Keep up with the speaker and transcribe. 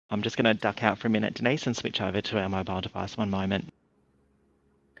I'm just going to duck out for a minute, Denise, and switch over to our mobile device. One moment.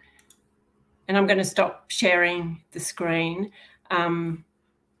 And I'm going to stop sharing the screen. Oriol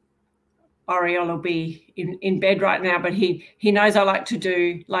will be in bed right now, but he knows I like to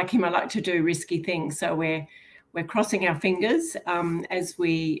do, like him, I like to do risky things. So we're crossing our fingers as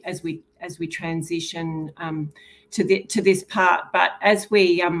we transition to this part. But as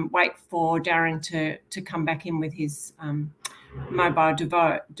we wait for Darren to come back in with his mobile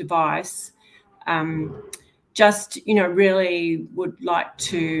device, just really would like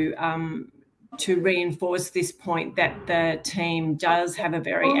to reinforce this point that the team does have a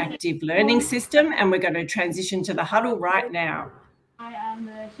very active learning system, and we're going to transition to the huddle right now. I am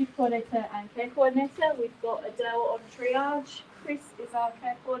the shift coordinator and care coordinator. We've got Adele on triage. Chris is our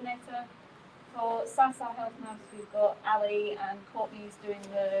care coordinator. For SAS, our health nurse, we've got Ali and Courtney's doing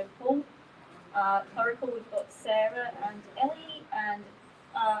the pool. Clerical, we've got Sarah and Ellie, and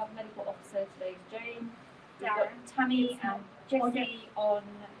our medical officer today is Jane. We've got Tammy and Jessie on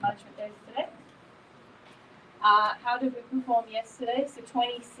management days today. How did we perform yesterday? So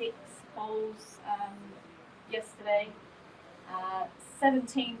 26 calls yesterday,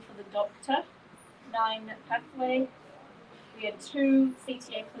 17 for the doctor, 9 pathway. We had 2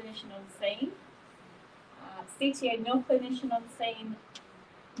 CTA clinician on scene, CTA no clinician on scene,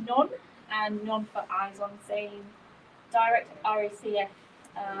 none, and none for eyes on scene. Direct RACF,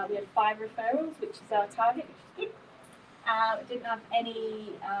 we had 5 referrals, which is our target, which is good. Didn't have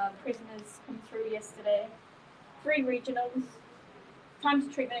any prisoners come through yesterday. 3 regionals. Time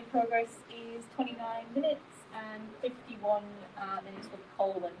to treatment in progress is 29 minutes and 51 minutes for the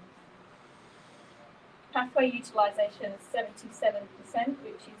colon. Pathway utilisation is 77%,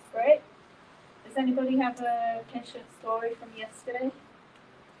 which is great. Does anybody have a patient story from yesterday?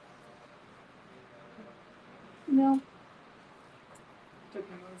 No.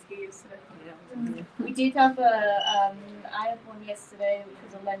 We did have I had one yesterday, which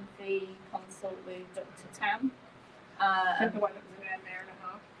was a lengthy consult with Dr. Tam. The one that was around an hour and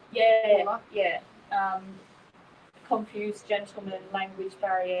a half? Yeah. Confused gentleman, language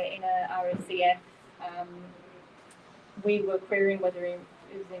barrier in a RACF. We were querying whether it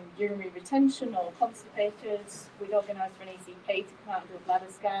was in urinary retention or constipated. We'd organised for an ECP to come out and do a bladder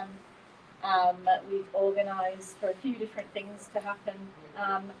scan. We've organised for a few different things to happen.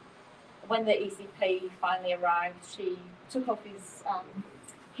 When the ECP finally arrived, she took off his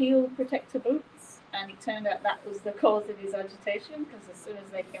heel protector boots, and it turned out that was the cause of his agitation, because as soon as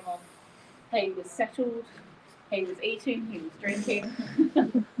they came off, he was settled, he was eating, he was drinking.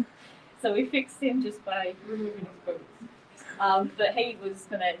 So we fixed him just by removing his boots. But he was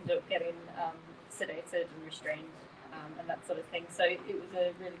going to end up getting sedated and restrained and that sort of thing. So it was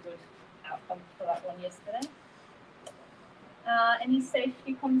a really good outcome for that one yesterday. Any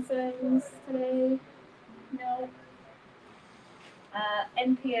safety concerns today? No.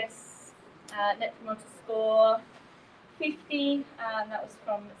 NPS, Net Promoter Score, 50, and that was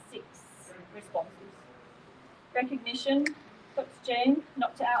from 6 responses. Recognition, Dr. Jane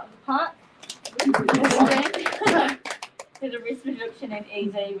knocked it out of the park. Did a risk reduction in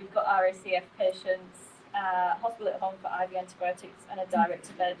ED. We've got RACF patients, hospital at home for IV antibiotics, and a direct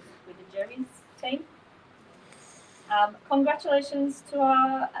to bed with the Jerry's team. Congratulations to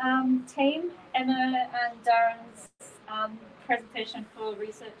our team. Emma and Darren's presentation for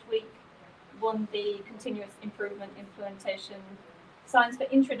Research Week won the Continuous Improvement Implementation Science for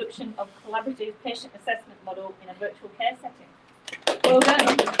Introduction of Collaborative Patient Assessment Model in a Virtual Care Setting. Well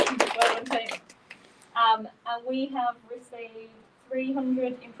done. Well done, team. And we have received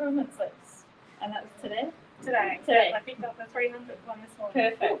 300 improvement slips, and that was today? Today. I picked up the 300th one this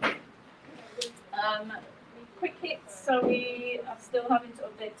morning. Perfect. Quick hits, so we are still having to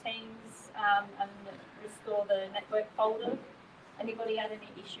update teams and restore the network folder. Anybody had any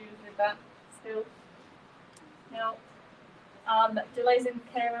issues with that still? No. Delays in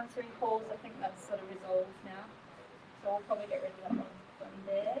care answering calls, I think that's sort of resolved now. So we'll probably get rid of that one from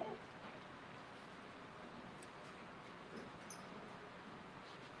there.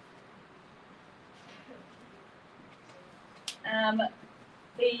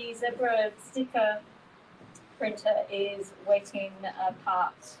 The Zebra sticker printer is waiting a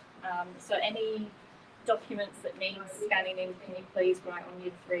part. So any documents that need scanning in, can you please write on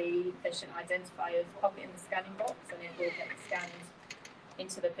your 3 patient identifiers, pop it in the scanning box, and it will get scanned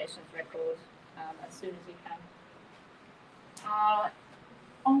into the patient's record as soon as we can.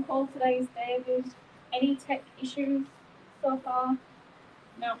 On call today is David. Any tech issues so far?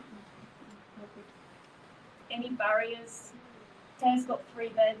 No. Any barriers? Ted's got 3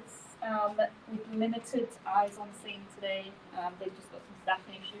 beds with limited eyes on scene today. They've just got some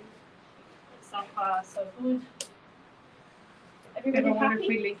staffing issues. so far so good. Everybody I wonder if happy?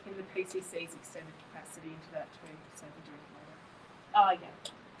 we link in the PCC's extended capacity into that too, so we're doing it later. Oh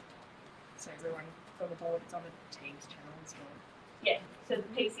yeah. So everyone on the board, it's on the Teams channel as well. Yeah, so the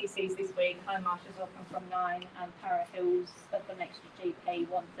PCCs this week, Home Marshals open from 9 and Para Hills at the next GP 1:30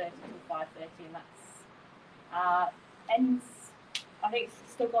 till 5:30, and that's ends, I think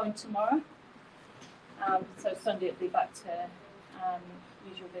it's still going tomorrow. So Sunday it'll be back to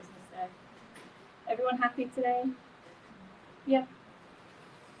usual business there. Everyone happy today? Yep.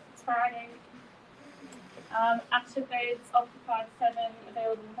 It's Friday. Active beds occupied 7,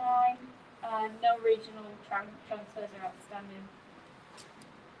 available 9. No regional transfers are outstanding.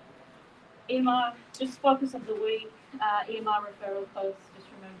 EMR, just focus of the week. EMR referral codes, just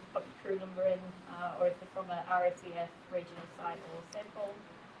remember to put your crew number in, or if they're from an RSEF regional site or sample.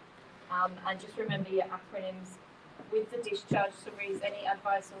 And just remember your acronyms. With the discharge summaries, any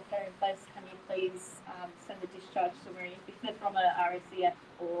advice or care in place, can you please send the discharge summary if they're from a RSEF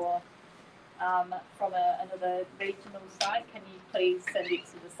or from another regional site, can you please send it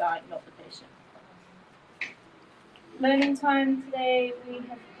to the site, not the patient. Learning time today, we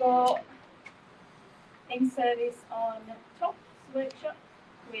have got in-service on TOPS workshop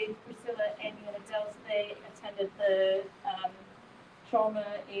with Priscilla, Amy and Adele. They attended the trauma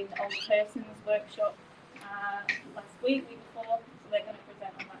in old persons workshop last week before, so they're going to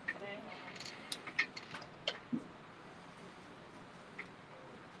present on that today.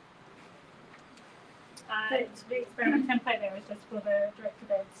 The experiment template there is just for the director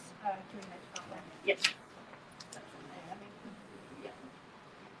beds during that department. Yep.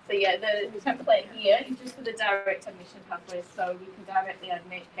 So yeah, the template here is just for the direct admission pathways, so we can directly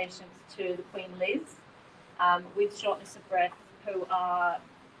admit patients to the Queen Liz with shortness of breath who are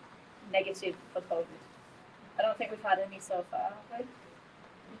negative for COVID. I don't think we've had any so far, have we?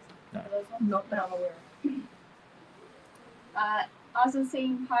 No. Those ones? Not that I'm aware of.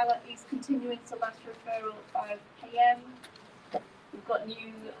 Arsenal pilot is continuing to last referral at 5 p.m. We've got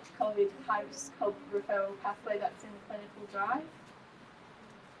new COVID house COVID referral pathway that's in the clinical drive.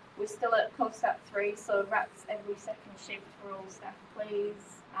 We're still at COSAT 3, so RATs every second shift for all staff,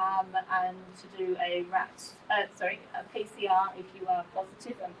 please. And to do a PCR if you are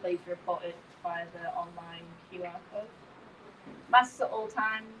positive, and please report it via the online QR code. Masks at all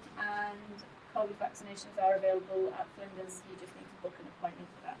time, and COVID vaccinations are available at Flinders. You just need to book an appointment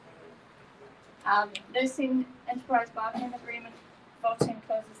for that. Nursing Enterprise Bargaining Agreement voting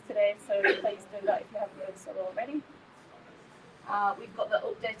closes today, so please do that if you haven't done so already. We've got the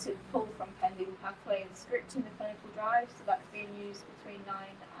updated pull from pending pathway and script in the clinical drive, so that's being used between 9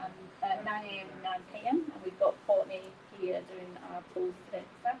 a.m. and 9 p.m. and we've got Courtney here doing our pulls today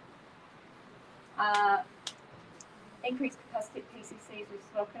for staff. Increased capacity at PCCs we've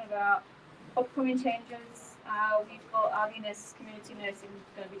spoken about. Upcoming changes, we've got RVNS community nursing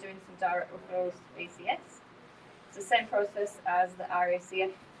going to be doing some direct referrals to ACS. It's the same process as the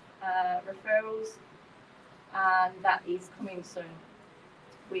RACF referrals, and that is coming soon.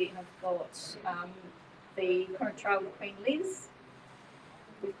 We have got the current trial with Queen Liz.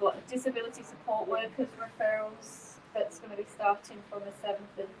 We've got disability support workers referrals that's going to be starting from the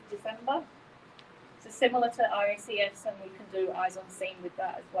 7th of December. So similar to RACS, and we can do eyes on scene with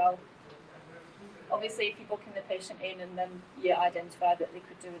that as well. Obviously, if you're booking the patient in and then you identify that they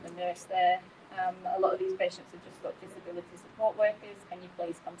could do with a nurse there, a lot of these patients have just got disability support workers. Can you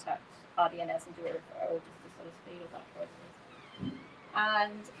please contact RDNS and do a referral just to sort of speed up that process?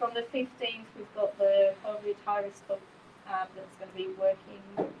 And from the 15th, we've got the COVID high risk hub that's going to be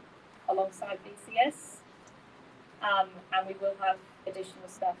working alongside BCS, and we will have additional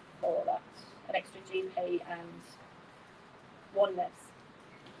staff for that, an extra GP and one nurse.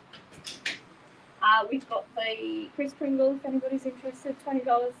 We've got the Chris Pringle, if anybody's interested,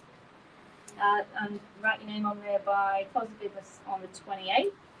 $20. And write your name on there by close of business on the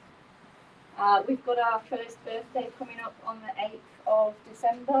 28th. We've got our first birthday coming up on the 8th of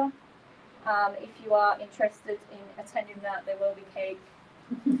December. If you are interested in attending that, there will be cake.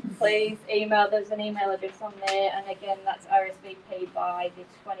 Please email, there's an email address on there, and again, that's RSVP by the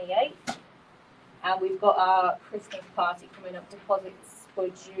 28th. And we've got our Christmas party coming up. Deposits were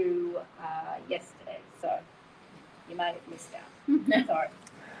due yesterday, so you may have missed out. Sorry.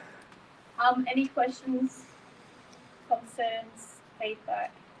 Any questions, concerns,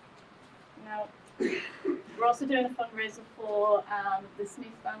 feedback? No. We're also doing a fundraiser for the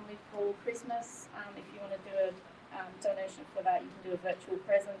Smith family for Christmas. If you want to do a donation for that, you can do a virtual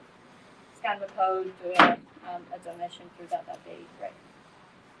present, scan the code, do a donation through that. That'd be great.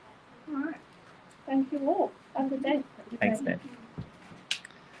 All right. Thank you all. Have a good day. Thanks, Ned.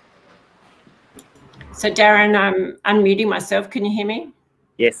 So Darren, I'm unmuting myself. Can you hear me?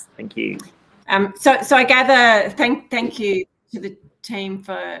 Yes, thank you. So I gather, thank you to the team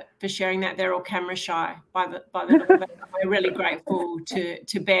for sharing that. They're all camera shy by the look of it. We're really grateful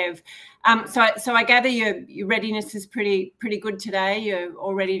to Bev. So I gather your readiness is pretty good today. You're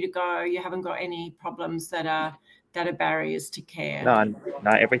all ready to go. You haven't got any problems that are barriers to care. No,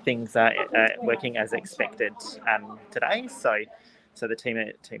 everything's working as expected today. So the team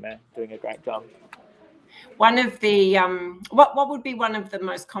are doing a great job. One of the what would be one of the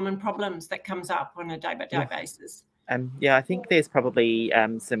most common problems that comes up on a day-by-day basis? Yeah, I think there's probably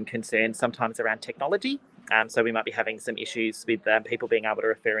some concerns sometimes around technology. So we might be having some issues with people being able to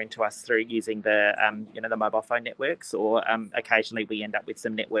refer into us through using the the mobile phone networks, or occasionally we end up with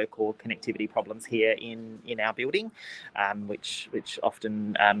some network or connectivity problems here in our building, which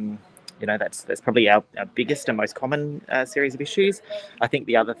often that's probably our biggest and most common series of issues. I think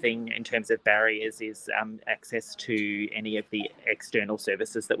the other thing in terms of barriers is access to any of the external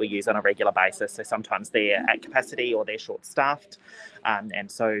services that we use on a regular basis. So sometimes they're at capacity or they're short-staffed, and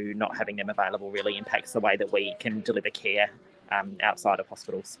so not having them available really impacts the way that we can deliver care outside of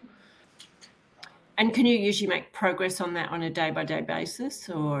hospitals. And can you usually make progress on that on a day-by-day basis,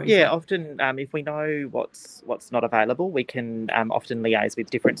 or often if we know what's not available, we can often liaise with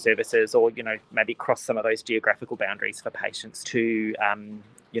different services, or maybe cross some of those geographical boundaries for patients to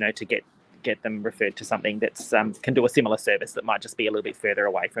to get them referred to something that's can do a similar service that might just be a little bit further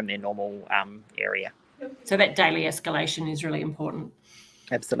away from their normal area. So that daily escalation is really important.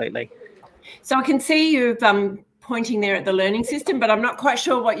 Absolutely. So I can see you've pointing there at the learning system, but I'm not quite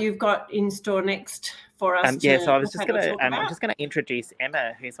sure what you've got in store next for us. So I was just going to I'm just going to introduce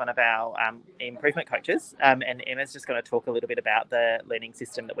Emma, who's one of our improvement coaches, and Emma's just going to talk a little bit about the learning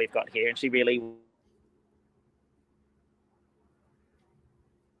system that we've got here, and she really.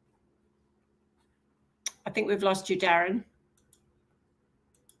 I think we've lost you, Darren.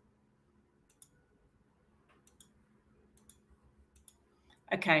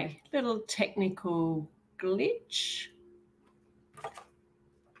 Okay, little technical glitch.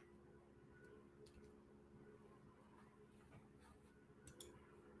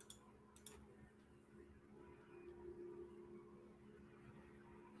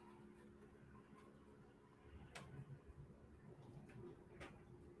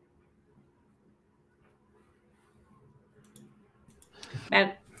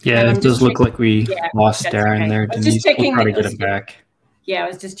 It does look like we lost Darren there. Denise, we'll probably get him back. Yeah, I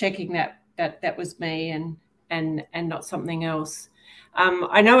was just checking that was me and not something else.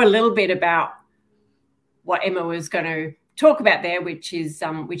 I know a little bit about what Emma was going to talk about there, which is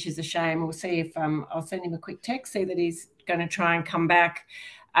a shame. We'll see if I'll send him a quick text, see that he's going to try and come back.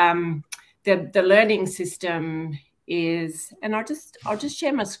 The learning system is, and I'll just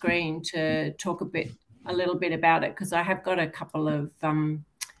share my screen to talk a little bit about it, because I have got a couple of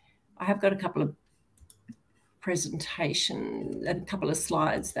presentations and a couple of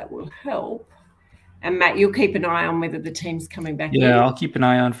slides that will help. And Matt, you'll keep an eye on whether the team's coming back in. Yeah, I'll keep an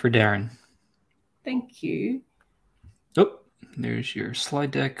eye on for Darren. Thank you. Oh, there's your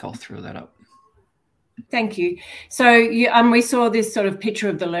slide deck. I'll throw that up. Thank you. So we saw this sort of picture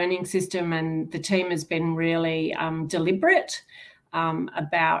of the learning system, and the team has been really deliberate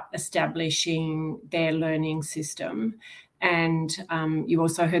about establishing their learning system. And you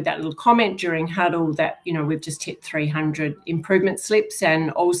also heard that little comment during huddle that, we've just hit 300 improvement slips,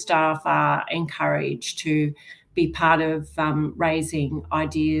 and all staff are encouraged to be part of raising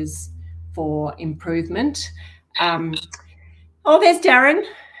ideas for improvement. Oh, there's Darren,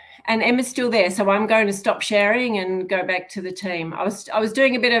 and Emma's still there. So I'm going to stop sharing and go back to the team. I was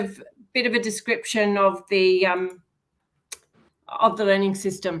doing a bit of a description of the learning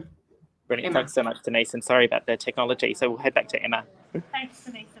system. Brilliant. Emma. Thanks so much, Denise, and sorry about the technology. So we'll head back to Emma. Thanks,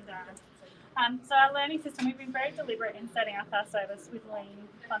 Denise and Darren. So our learning system, we've been very deliberate in setting up our service with lean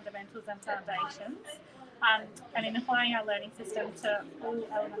fundamentals and foundations, and in applying our learning system to all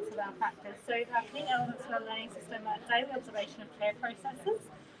elements of our practice. So our key elements of our learning system are daily observation of care processes.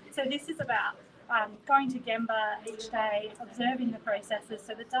 So this is about going to Gemba each day, observing the processes.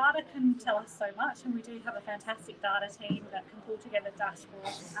 So the data can tell us so much, and we do have a fantastic data team that can pull together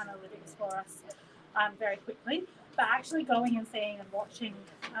dashboards and analytics for us very quickly. But actually going and seeing and watching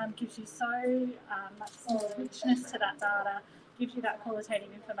gives you so much more richness to that data, gives you that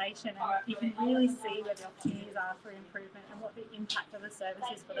qualitative information, and you can really see where the opportunities are for improvement and what the impact of the service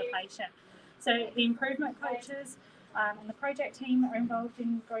is for the patient. So the improvement coaches and the project team are involved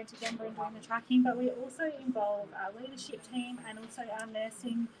in going to Gemba and doing the tracking, but we also involve our leadership team and also our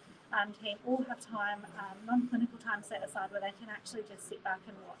nursing team all have time, non-clinical time set aside where they can actually just sit back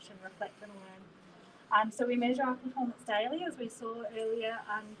and watch and reflect and learn So we measure our performance daily, as we saw earlier,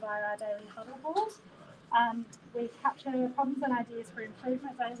 via our daily huddle board. We capture problems and ideas for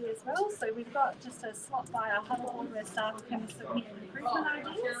improvement daily as well. So we've got just a slot by our huddle board where staff can submit improvement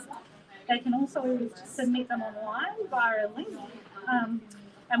ideas. They can also submit them online via a link.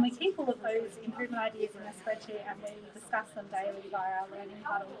 And we keep all of those improvement ideas in a spreadsheet, and we discuss them daily via our learning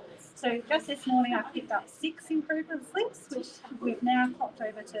huddle. So just this morning I picked up 6 improvement slips, which we've now clocked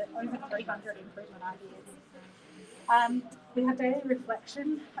over 300 improvement ideas. We have daily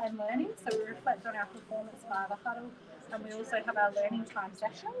reflection and learning, so we reflect on our performance via the huddle, and we also have our learning time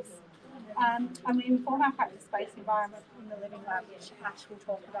sessions. And we inform our practice-based environment in the living lab, which Ash will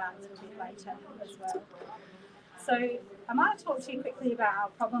talk about a little bit later as well. So I might talk to you quickly about our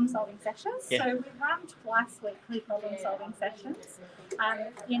problem-solving sessions. Yeah. So we run twice weekly problem-solving sessions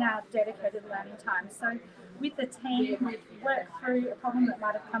in our dedicated learning time. So with the team, we work through a problem that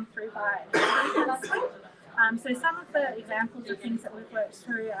might have come through by so some of the examples of things that we've worked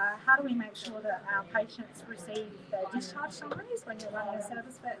through are how do we make sure that our patients receive their discharge summaries when you're running a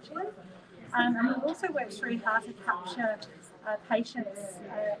service virtually. And we've also worked through how to capture a patient's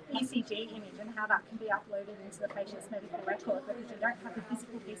ECG image and how that can be uploaded into the patient's medical record, because you don't have a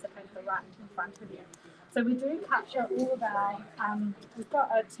physical piece of paper right in front of you. So we do capture all of our, we've got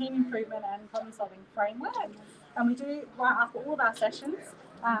a team improvement and problem solving framework, and we do write up all of our sessions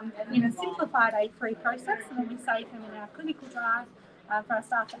in a simplified A3 process, and then we save them in our clinical drive for our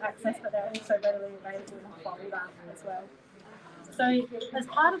staff to access, but they're also readily available in a folder as well. So as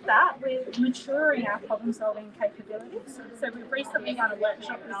part of that, we're maturing our problem-solving capabilities. So we've recently done a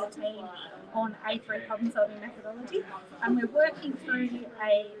workshop with the team on A3 problem-solving methodology, and we're working through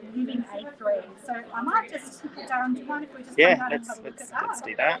a living A3. So I might just, Darren, do you mind if we just come down and have a look at that? Let's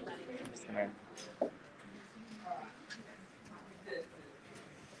do that. I'm just gonna...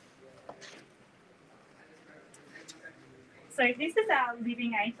 So this is our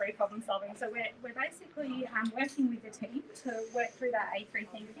living A3 problem solving. So we're basically working with the team to work through that A3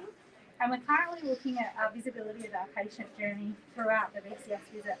 thinking. And we're currently looking at our visibility of our patient journey throughout the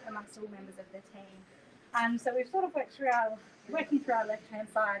VCS visit amongst all members of the team. So we've sort of working through our left-hand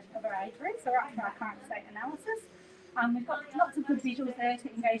side of our A3, so right to our current state analysis. We've got lots of good visuals there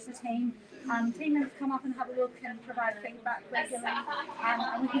to engage the team. Team members come up and have a look and provide feedback regularly.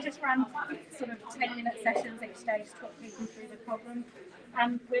 And we can just run sort of 10-minute sessions each day to talk people through the problem.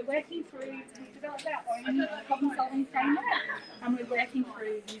 We're working through, we've developed our own problem-solving framework, and we're working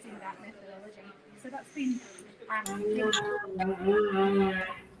through using that methodology. So that's been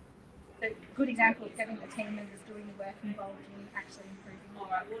a good example of getting the team members doing the work involved in actually improving.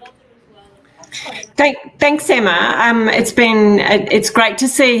 Thanks, Emma. It's great to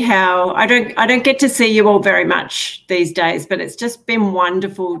see how I don't get to see you all very much these days, but it's just been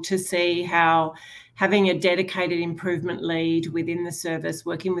wonderful to see how having a dedicated improvement lead within the service,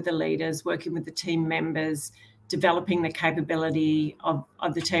 working with the leaders, working with the team members, developing the capability of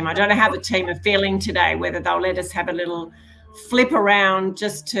the team. I don't know how the team are feeling today, whether they'll let us have a little flip around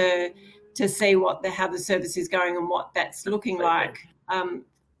just to see how the service is going and what that's looking like.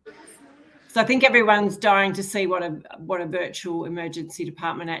 So I think everyone's dying to see what a virtual emergency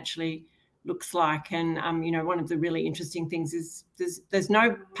department actually looks like. And one of the really interesting things is there's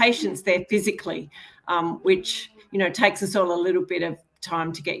no patients there physically, which takes us all a little bit of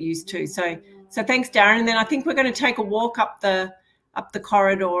time to get used to. So thanks, Darren. And then I think we're going to take a walk up the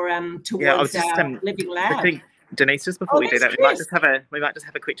corridor towards our living lab. I think, Denise, just before we do that, we might just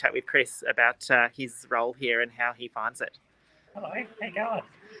have a quick chat with Chris about his role here and how he finds it. Hello, how you going?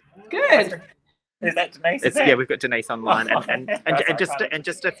 Good. Is that Denise? Yeah, we've got Denise online and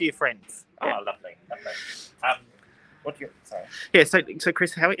just a few friends. Yeah. Oh, lovely. Sorry. Yeah. So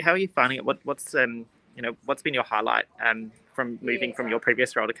Chris, how are you finding it? What's been your highlight from moving from your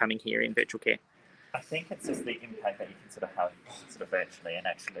previous role to coming here in virtual care? I think it's just the impact that you can sort of have sort of virtually and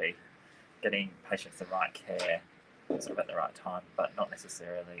actually getting patients the right care sort of at the right time, but not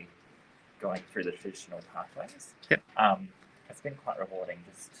necessarily going through the traditional pathways. Yep. It's been quite rewarding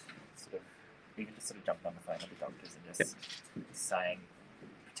just sort of even just sort of jumping on the phone with the doctors and just saying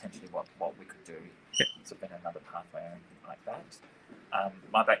potentially what we could do. Yep. Sort of in another pathway or anything like that.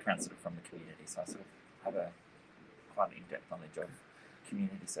 My background's sort of from the community, so I sort of have quite an in-depth knowledge of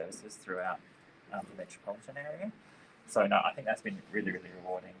community services throughout the metropolitan area. So no, I think that's been really, really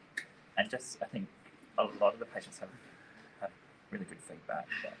rewarding. And just I think a lot of the patients have really good feedback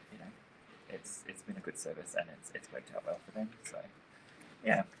that, it's been a good service and it's worked out well for them. So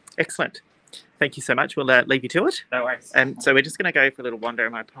yeah. Excellent. Thank you so much. We'll leave you to it. No worries. So we're just going to go for a little wander.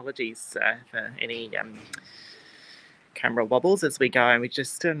 My apologies for any camera wobbles as we go, and we're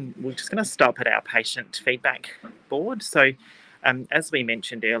just going to stop at our patient feedback board. So as we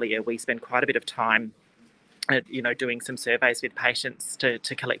mentioned earlier, we spend quite a bit of time doing some surveys with patients to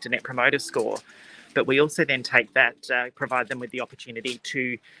collect a Net Promoter Score. But we also then take that, provide them with the opportunity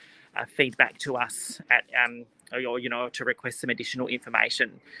to feedback to us at, or to request some additional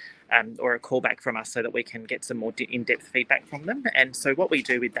information or a callback from us so that we can get some more in-depth feedback from them. And so what we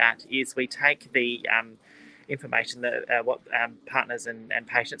do with that is we take the information that what partners and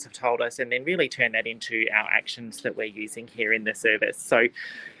patients have told us, and then really turn that into our actions that we're using here in the service. So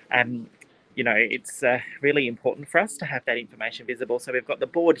it's really important for us to have that information visible. So we've got the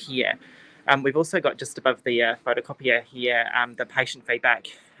board here. We've also got just above the photocopier here the patient feedback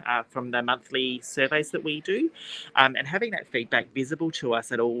from the monthly surveys that we do. And having that feedback visible to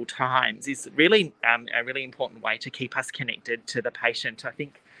us at all times is really a really important way to keep us connected to the patient. I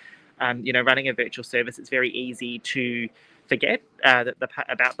think, running a virtual service, it's very easy to forget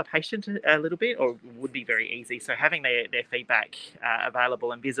about the patient a little bit, or would be very easy. So having their feedback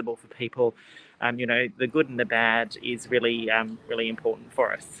available and visible for people, the good and the bad, is really really important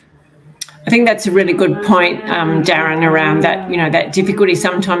for us. I think that's a really good point, Darren, around that, that difficulty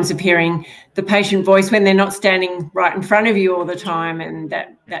sometimes of hearing the patient voice when they're not standing right in front of you all the time, and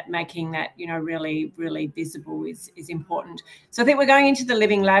that making that, really, really visible is important. So I think we're going into the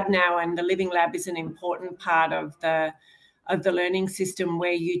Living Lab now, and the Living Lab is an important part of the learning system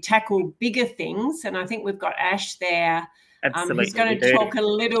where you tackle bigger things. And I think we've got Ash there. Absolutely. He's going to talk a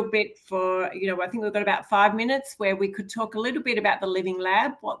little bit for, I think we've got about 5 minutes where we could talk a little bit about the Living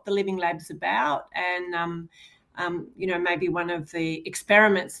Lab, what the Living Lab's about, and, maybe one of the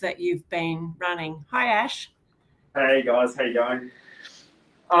experiments that you've been running. Hi, Ash. Hey, guys. How you going?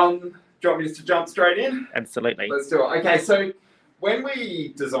 Do you want me just to jump straight in? Absolutely. Let's do it. Okay, so when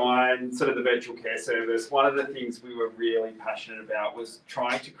we designed sort of the virtual care service, one of the things we were really passionate about was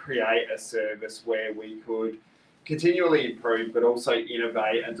trying to create a service where we could continually improve, but also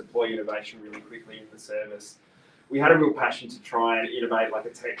innovate and deploy innovation really quickly in the service. We had a real passion to try and innovate like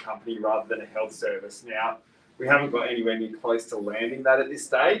a tech company rather than a health service. Now, we haven't got anywhere near close to landing that at this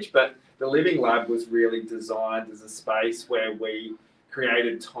stage, but the Living Lab was really designed as a space where we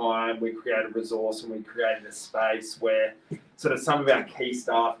created time, we created resource, and we created a space where sort of some of our key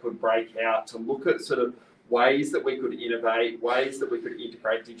staff could break out to look at sort of ways that we could innovate, ways that we could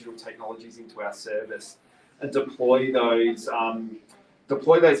integrate digital technologies into our service, and deploy those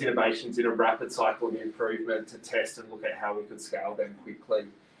innovations in a rapid cycle of improvement to test and look at how we could scale them quickly.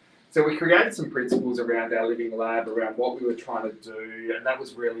 So we created some principles around our Living Lab, around what we were trying to do, and that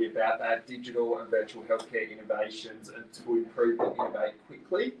was really about that digital and virtual healthcare innovations and to improve and innovate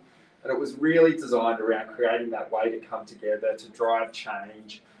quickly. And it was really designed around creating that way to come together, to drive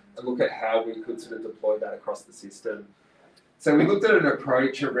change, and look at how we could sort of deploy that across the system. So we looked at an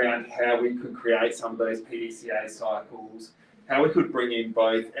approach around how we could create some of those PDCA cycles, how we could bring in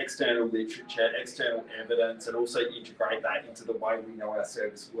both external literature, external evidence, and also integrate that into the way we know our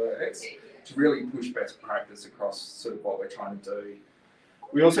service works to really push best practice across sort of what we're trying to do.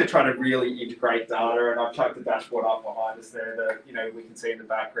 We also try to really integrate data, and I've chucked the dashboard up behind us there that we can see in the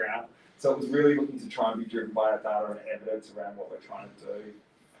background. So it was really looking to try and be driven by our data and evidence around what we're trying to do.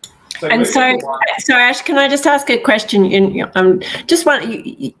 So Ash, can I just ask a question? You've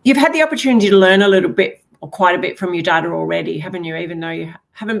had the opportunity to learn a little bit or quite a bit from your data already, haven't you? Even though you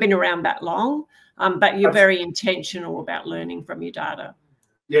haven't been around that long, but you're very intentional about learning from your data.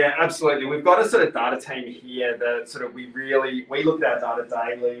 Yeah, absolutely. We've got a sort of data team here that sort of we look at our data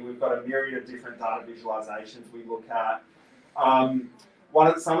daily. We've got a myriad of different data visualizations we look at.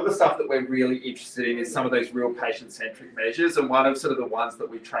 Some of the stuff that we're really interested in is some of those real patient-centric measures, and one of sort of the ones that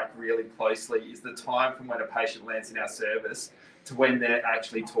we track really closely is the time from when a patient lands in our service to when they're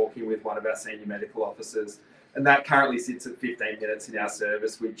actually talking with one of our senior medical officers. And that currently sits at 15 minutes in our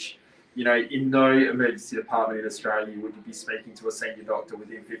service, which, in no emergency department in Australia would you be speaking to a senior doctor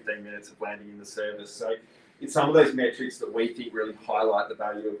within 15 minutes of landing in the service. So it's some of those metrics that we think really highlight the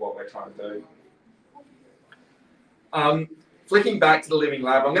value of what we're trying to do. Flicking back to the Living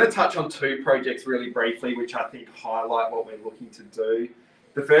Lab, I'm going to touch on two projects really briefly, which I think highlight what we're looking to do.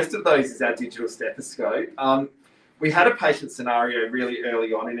 The first of those is our digital stethoscope. We had a patient scenario really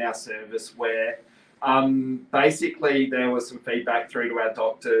early on in our service where basically there was some feedback through to our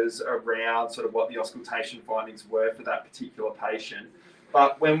doctors around sort of what the auscultation findings were for that particular patient.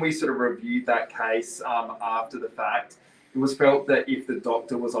 But when we sort of reviewed that case after the fact, it was felt that if the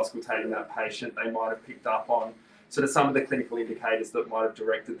doctor was auscultating that patient, they might have picked up on sort of some of the clinical indicators that might have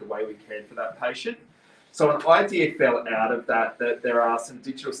directed the way we cared for that patient. So an idea fell out of that there are some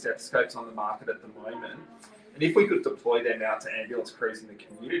digital stethoscopes on the market at the moment And if we could deploy them out to ambulance crews in the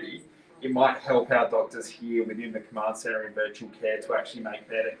community, it might help our doctors here within the command centre in virtual care to actually make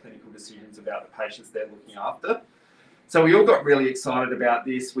better clinical decisions about the patients they're looking after. So we all got really excited about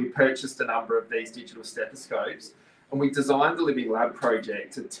this. We purchased a number of these digital stethoscopes, and we designed the Living Lab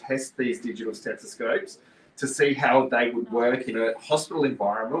project to test these digital stethoscopes to see how they would work in a hospital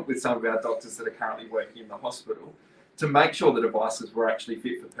environment with some of our doctors that are currently working in the hospital, to make sure the devices were actually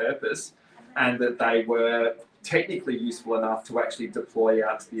fit for purpose and that they were technically useful enough to actually deploy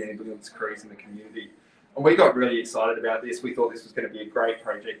out to the ambulance crews in the community. And we got really excited about this. We thought this was going to be a great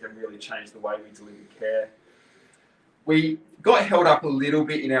project and really change the way we deliver care. We got held up a little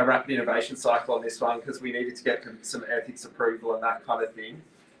bit in our rapid innovation cycle on this one because we needed to get some ethics approval and that kind of thing.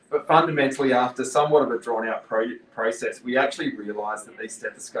 But fundamentally, after somewhat of a drawn-out process, we actually realised that these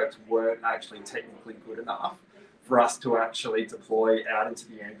stethoscopes weren't actually technically good enough for us to actually deploy out into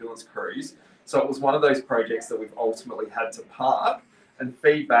the ambulance crews. So it was one of those projects that we've ultimately had to park and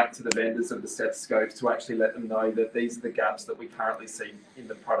feed back to the vendors of the stethoscopes to actually let them know that these are the gaps that we currently see in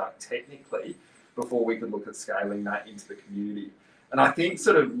the product technically before we could look at scaling that into the community. And I think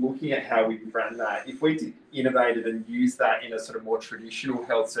sort of looking at how we ran that, if we innovated and used that in a sort of more traditional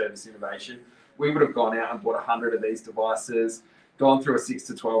health service innovation, we would have gone out and bought 100 of these devices, gone through a 6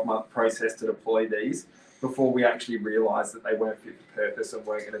 to 12 month process to deploy these before we actually realised that they weren't fit for purpose and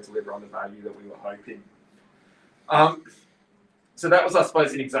weren't going to deliver on the value that we were hoping. So that was, I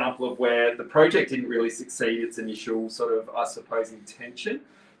suppose, an example of where the project didn't really succeed its initial sort of, I suppose, intention,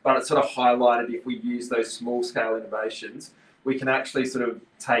 but it sort of highlighted if we use those small scale innovations, we can actually sort of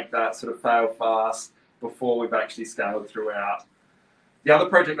take that sort of fail fast before we've actually scaled throughout. The other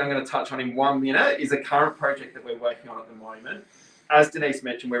project I'm going to touch on in 1 minute is a current project that we're working on at the moment. As Denise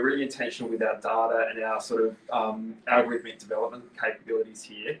mentioned, we're really intentional with our data and our sort of algorithmic development capabilities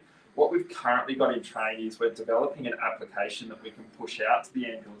here. What we've currently got in train is we're developing an application that we can push out to the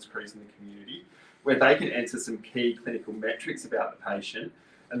ambulance crews in the community where they can enter some key clinical metrics about the patient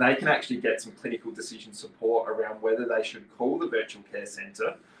and they can actually get some clinical decision support around whether they should call the virtual care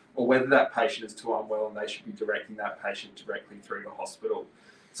centre or whether that patient is too unwell and they should be directing that patient directly through the hospital.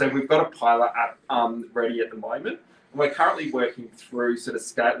 So we've got a pilot app ready at the moment. And we're currently working through sort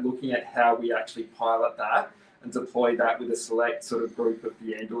of looking at how we actually pilot that and deploy that with a select sort of group of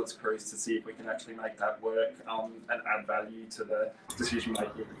the ambulance crews to see if we can actually make that work and add value to the decision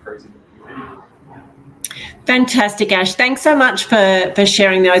making of the crews in the community. Fantastic, Ash. Thanks so much for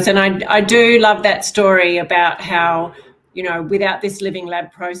sharing those. And I do love that story about how, you know, without this Living Lab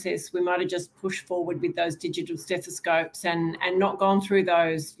process, we might have just pushed forward with those digital stethoscopes and not gone through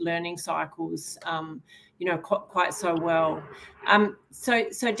those learning cycles, you know, quite so well. So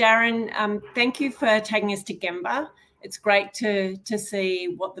Darren, thank you for taking us to Gemba. It's great to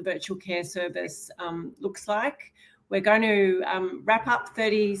see what the virtual care service looks like. We're going to wrap up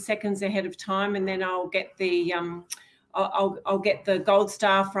 30 seconds ahead of time, and then I'll get the I'll get the gold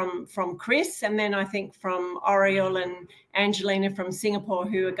star from Chris, and then I think from Oriel and Angelina from Singapore,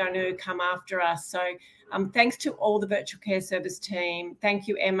 who are going to come after us. So thanks to all the virtual care service team. Thank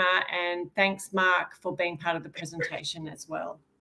you, Emma, and thanks, Mark, for being part of the presentation as well.